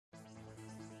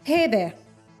Hey there,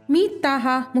 meet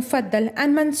Taha, Mufaddal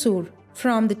and Mansoor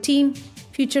from the team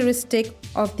Futuristic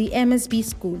of the MSB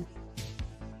school.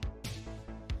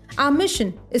 Our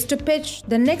mission is to pitch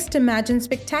the next Imagine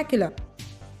Spectacular,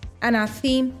 and our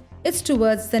theme is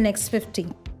towards the next 50.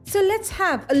 So let's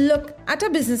have a look at our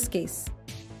business case.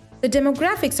 The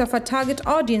demographics of our target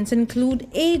audience include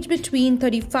age between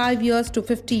 35 years to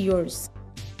 50 years,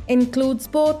 includes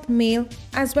both male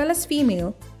as well as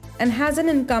female, and has an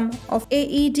income of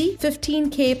AED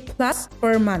 15K plus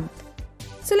per month.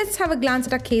 So let's have a glance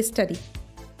at our case study.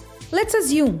 Let's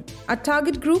assume our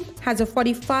target group has a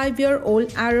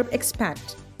 45-year-old Arab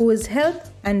expat who is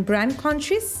health and brand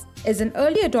conscious, is an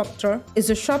early adopter,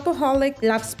 is a shopaholic,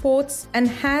 loves sports, and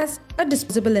has a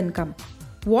disposable income.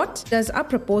 What does our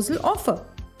proposal offer?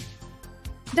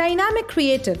 Dynamic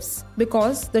creatives,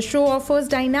 because the show offers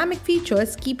dynamic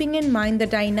features keeping in mind the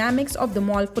dynamics of the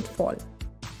mall footfall.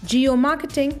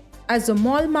 Geo-marketing as a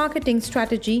mall marketing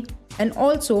strategy and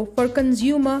also for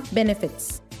consumer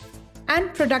benefits.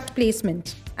 And product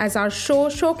placement, as our show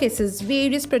showcases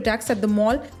various products at the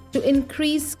mall to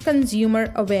increase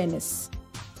consumer awareness.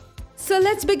 So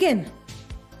let's begin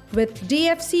with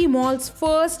DFC Mall's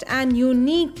first and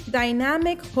unique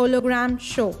dynamic hologram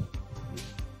show.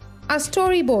 Our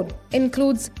storyboard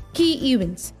includes key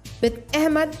events, with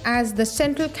Ahmed as the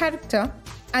central character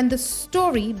and the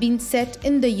story being set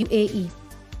in the UAE.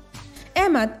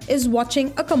 Ahmed is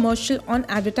watching a commercial on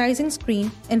advertising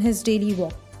screen in his daily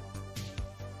walk.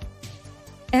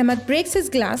 Ahmed breaks his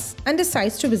glass and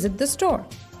decides to visit the store.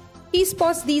 He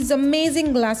spots these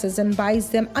amazing glasses and buys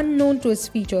them unknown to his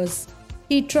features.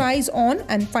 He tries on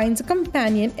and finds a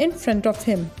companion in front of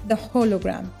him, the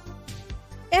hologram.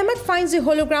 Ahmed finds the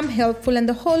hologram helpful and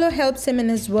the holo helps him in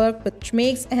his work, which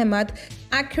makes Ahmed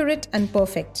accurate and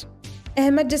perfect.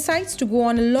 Ahmed decides to go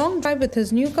on a long drive with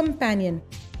his new companion.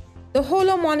 The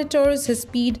holo monitors his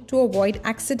speed to avoid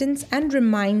accidents and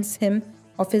reminds him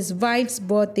of his wife's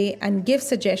birthday and gives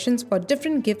suggestions for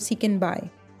different gifts he can buy,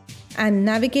 and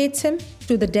navigates him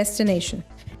to the destination.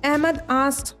 Ahmed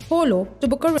asks Holo to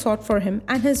book a resort for him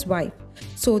and his wife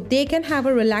so they can have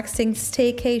a relaxing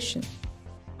staycation.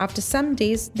 After some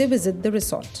days, they visit the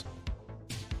resort.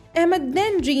 Ahmed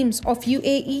then dreams of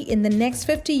UAE in the next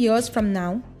 50 years from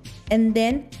now, and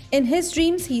then in his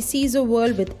dreams he sees a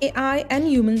world with AI and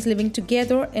humans living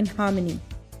together in harmony.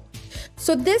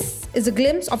 So this is a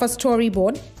glimpse of a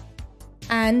storyboard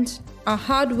and our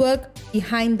hard work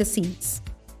behind the scenes.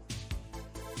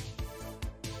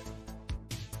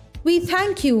 We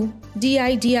thank you,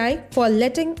 DIDI, for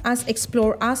letting us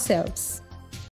explore ourselves.